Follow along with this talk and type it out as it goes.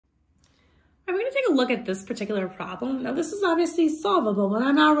And we're going to take a look at this particular problem. Now, this is obviously solvable, but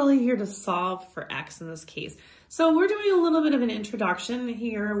I'm not really here to solve for X in this case. So we're doing a little bit of an introduction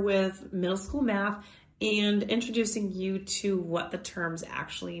here with middle school math and introducing you to what the terms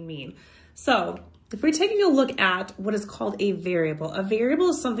actually mean. So if we're taking a look at what is called a variable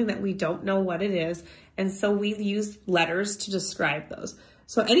is something that we don't know what it is, and so we use letters to describe those.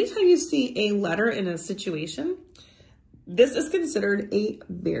 So anytime you see a letter in a situation, this is considered a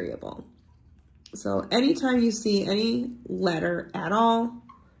variable. So anytime you see any letter at all,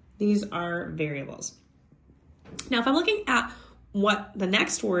 these are variables. Now, if I'm looking at what the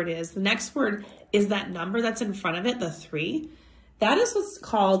next word is that number that's in front of it, the 3. That is what's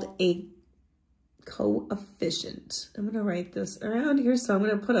called a coefficient. I'm going to write this around here. So I'm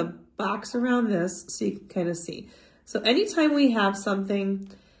going to put a box around this so you can kind of see. So anytime we have something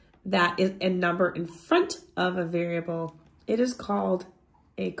that is a number in front of a variable, it is called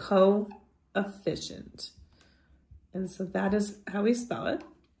a coefficient. And so that is how we spell it.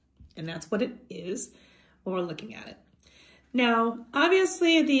 And that's what it is when we're looking at it. Now,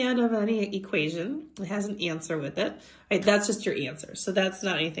 obviously at the end of any equation, it has an answer with it, right? That's just your answer. So that's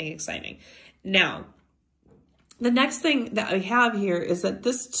not anything exciting. Now, the next thing that we have here is that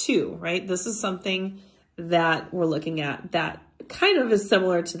this 2, right? This is something that we're looking at that kind of is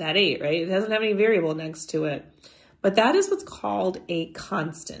similar to that 8, right? It doesn't have any variable next to it, but that is what's called a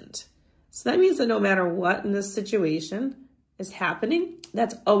constant. So that means that no matter what in this situation is happening,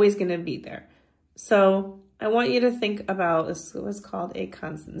 that's always going to be there. So I want you to think about this, what's called a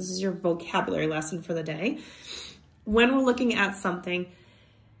constant. This is your vocabulary lesson for the day. When we're looking at something,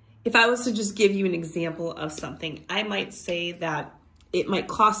 if I was to just give you an example of something, I might say that it might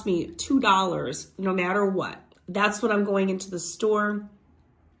cost me $2 no matter what. That's when I'm going into the store.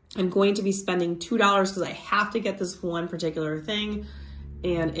 I'm going to be spending $2 because I have to get this one particular thing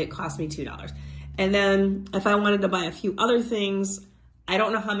and it cost me $2. And then if I wanted to buy a few other things, I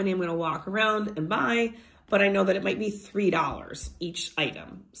don't know how many I'm going to walk around and buy, but I know that it might be $3 each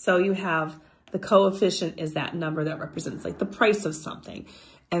item. So you have the coefficient is that number that represents like the price of something.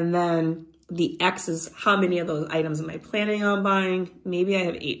 And then the X is how many of those items am I planning on buying? Maybe I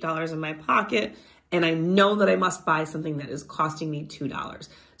have $8 in my pocket and I know that I must buy something that is costing me $2.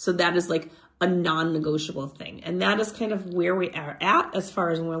 So that is like a non-negotiable thing. And that is kind of where we are at as far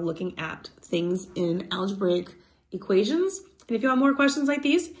as when we're looking at things in algebraic equations. And if you want more questions like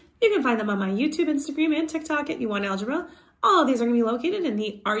these, you can find them on my YouTube, Instagram, and TikTok at YouWantAlgebra. All of these are going to be located in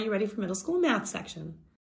the Are You Ready for Middle School Math section.